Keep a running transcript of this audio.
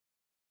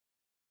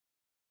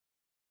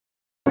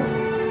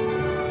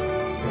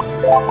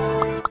I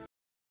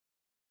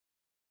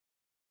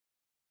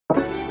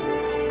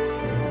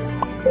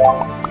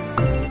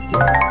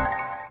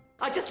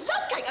just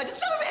love cake. I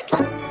just love a bit of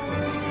cake.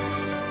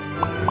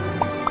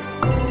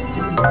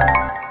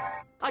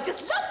 I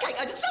just love cake.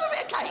 I just love a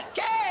bit of cake.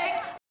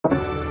 Cake.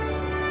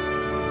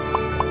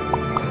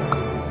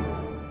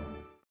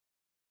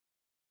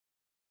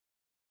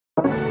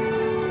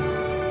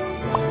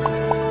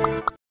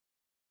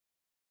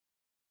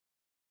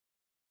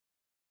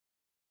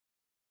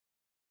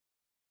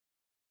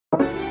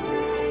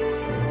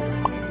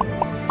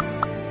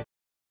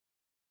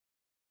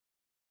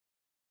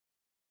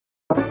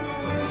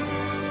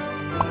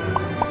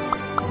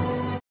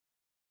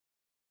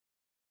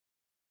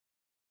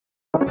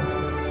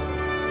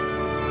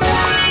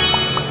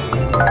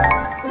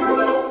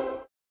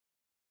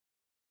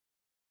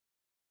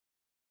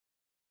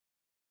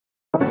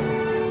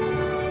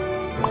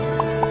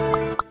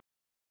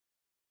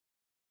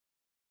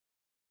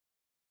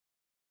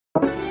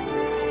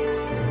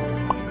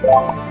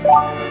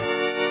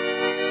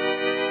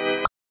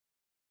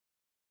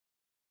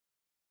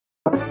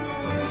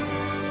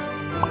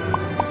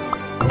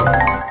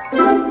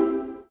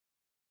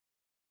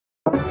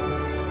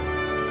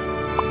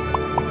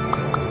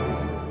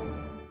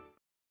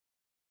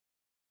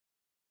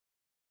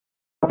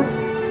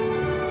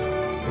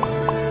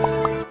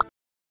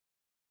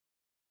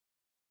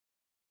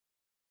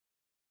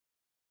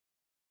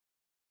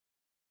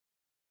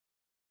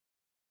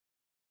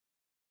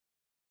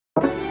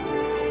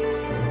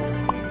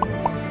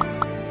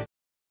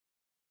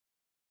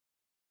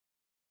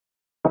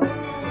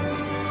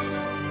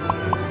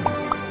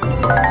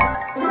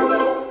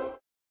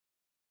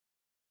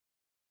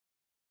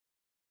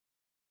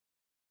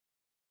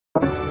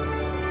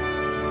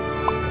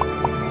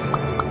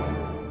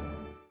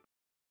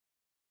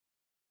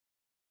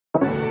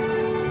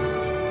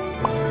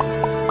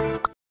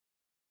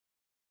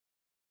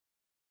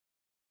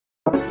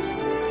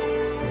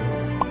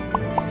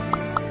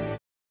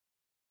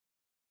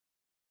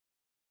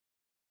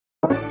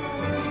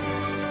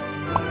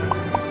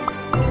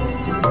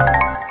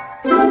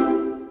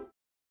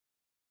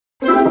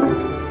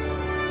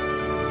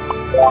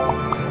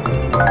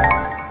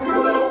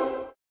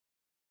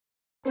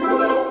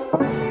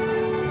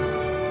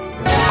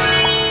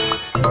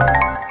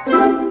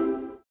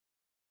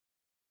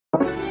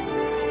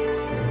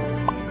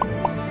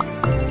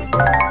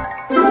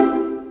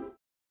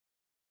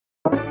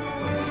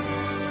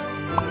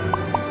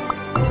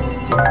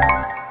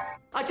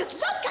 I just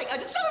love cake. I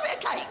just love a bit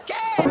of cake.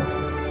 Cake.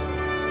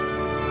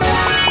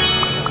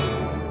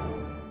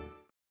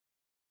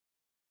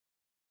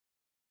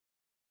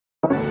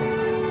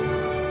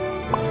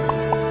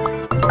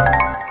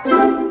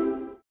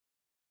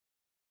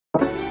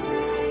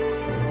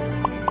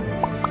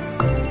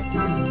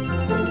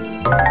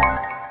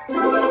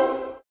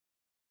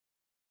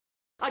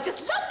 I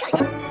just love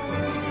cake.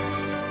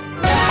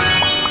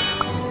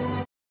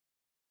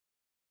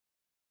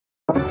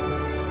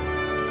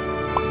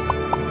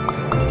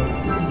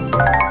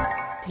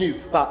 New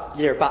bat,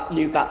 year bat,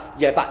 new bat,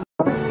 yeah bat.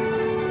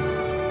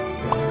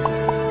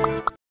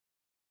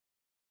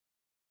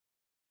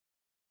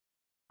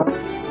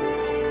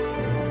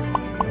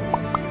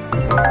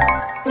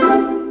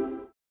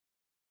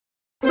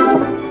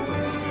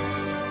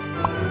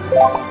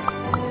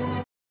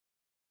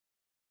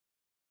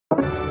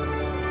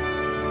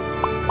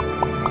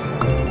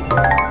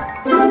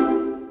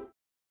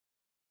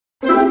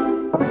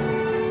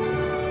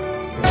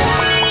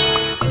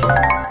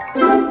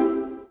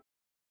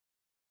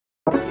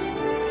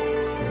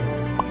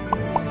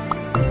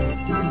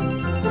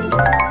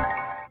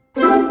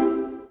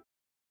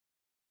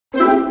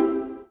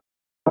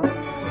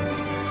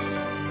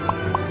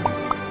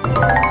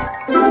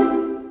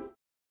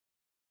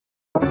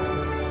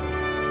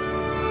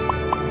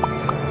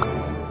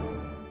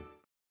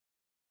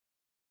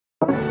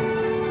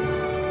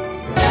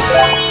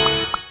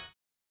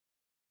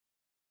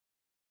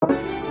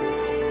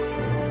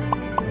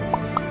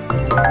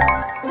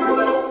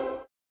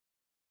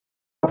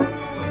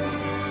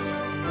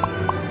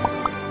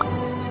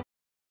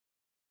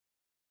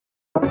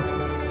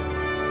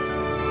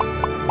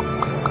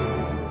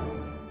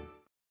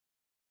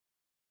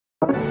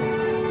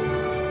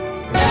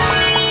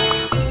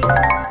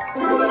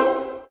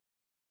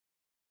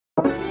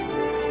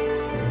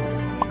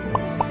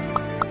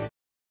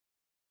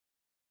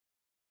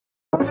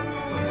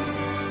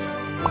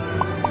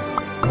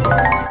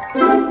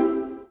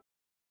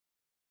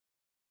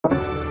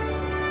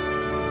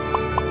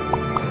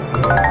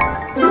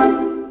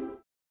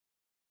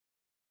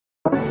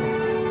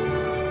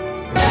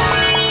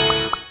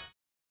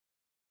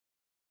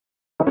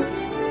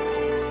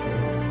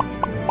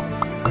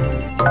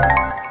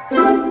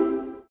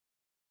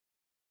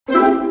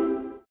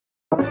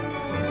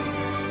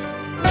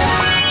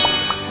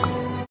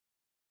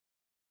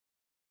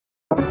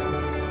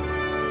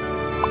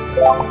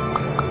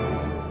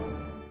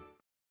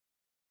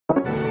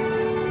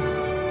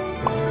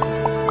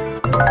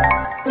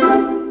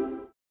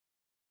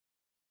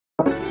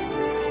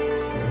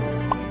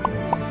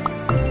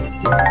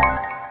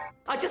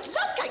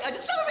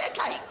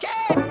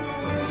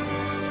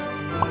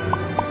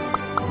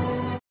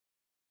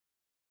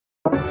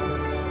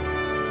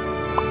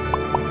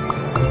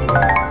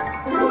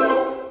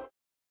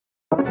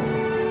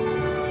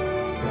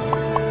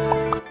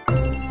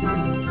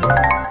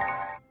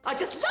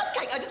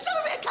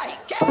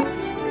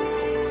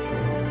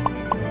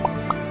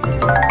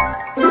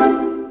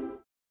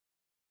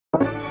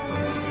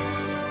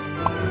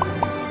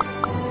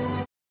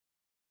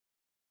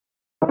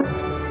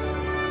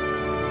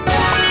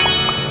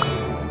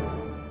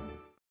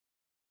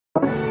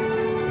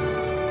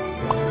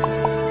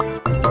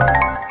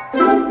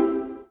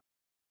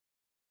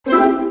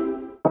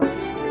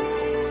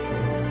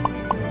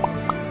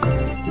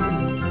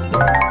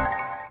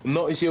 I'm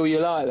not sure you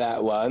like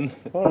that one.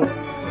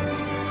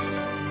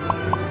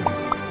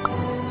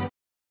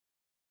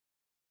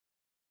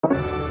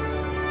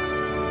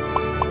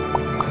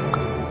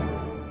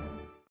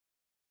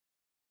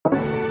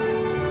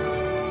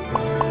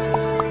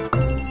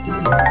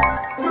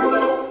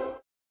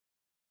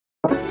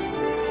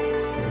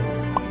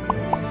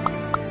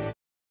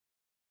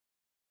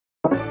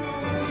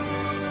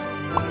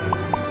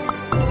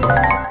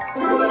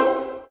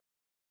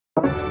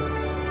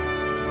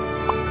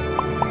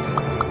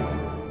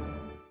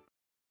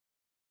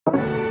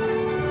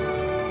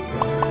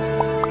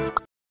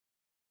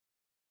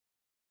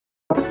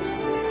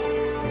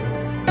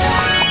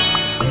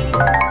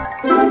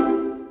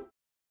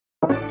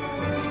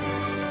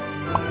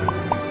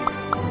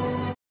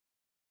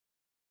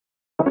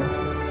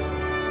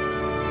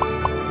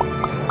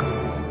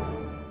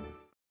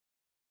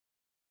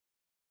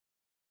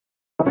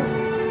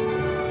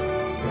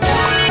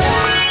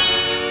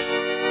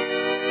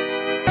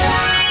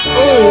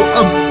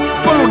 A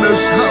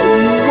bonus, how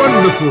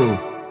wonderful!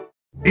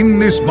 In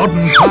this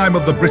modern time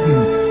of the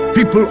Britain,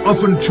 people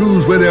often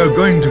choose where they are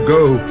going to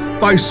go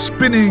by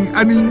spinning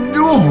an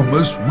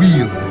enormous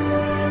wheel,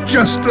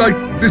 just like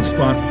this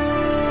one.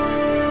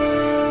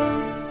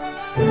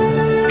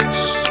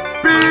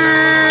 Spin!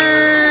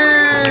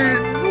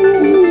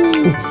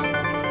 Ooh.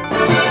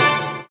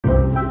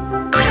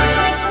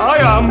 I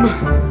am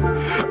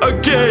a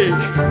gay.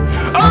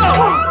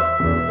 Ah!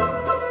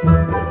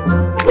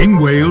 In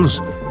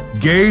Wales,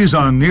 gays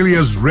are nearly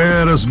as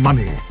rare as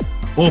money,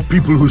 or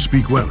people who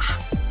speak Welsh.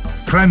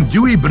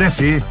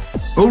 Dafydd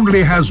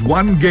only has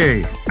one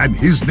gay, and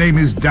his name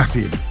is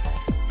Dafydd.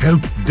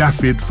 Help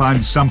Dafydd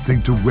find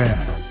something to wear.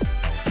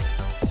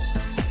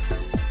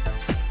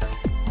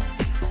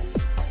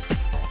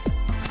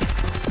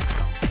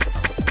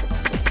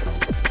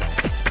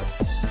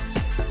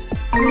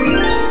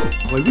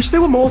 I wish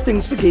there were more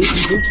things for gay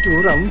people to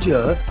do around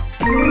here.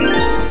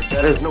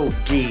 There is no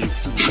gay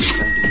scene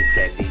underneath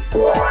Dafydd.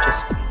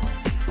 Just me.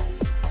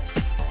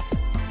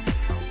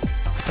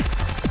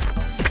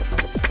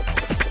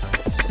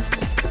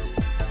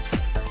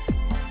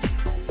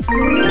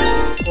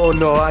 Oh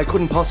no, I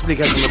couldn't possibly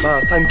get on the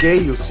bus. I'm gay,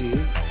 you see.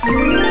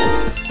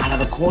 I'll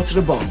have a quarter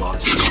of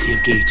bonbons and a copy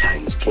of Gay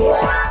Times,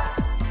 please.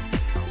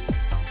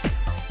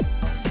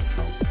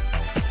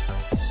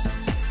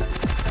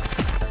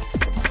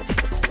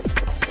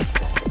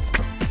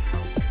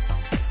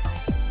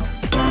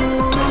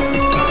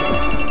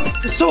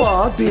 It's so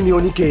hard being the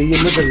only gay in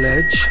the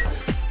village.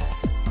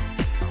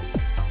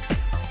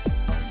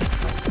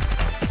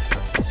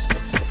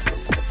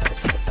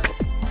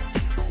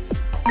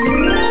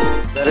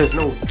 There is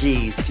no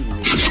gay scene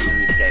in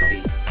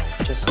Dafydd.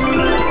 Just me.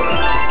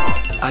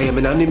 I am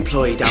an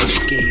unemployed, out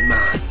gay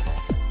man.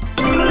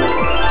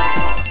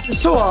 It's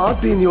so hard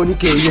being the only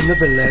gay in the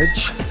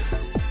village.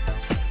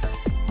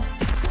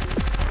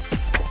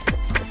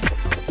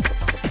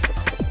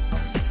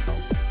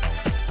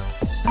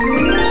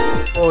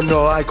 Oh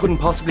no, I couldn't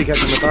possibly get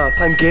on the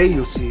bus. I'm gay,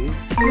 you see.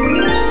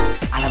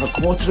 I'll have a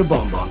quarter of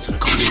bonbons and a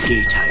copy of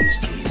Gay Times,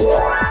 please.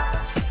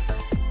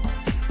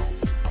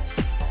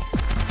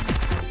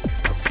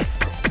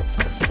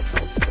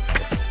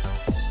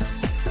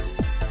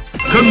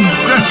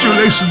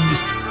 Congratulations!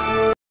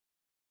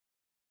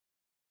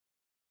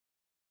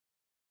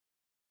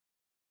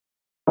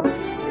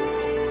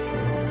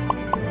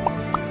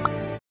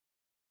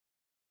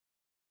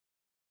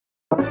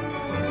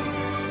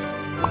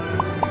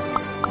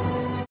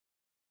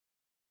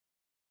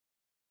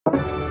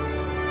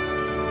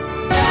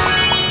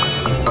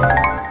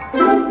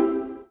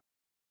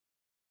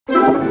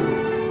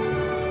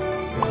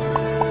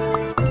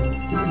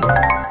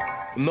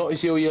 I'm not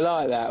sure you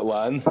like that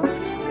one.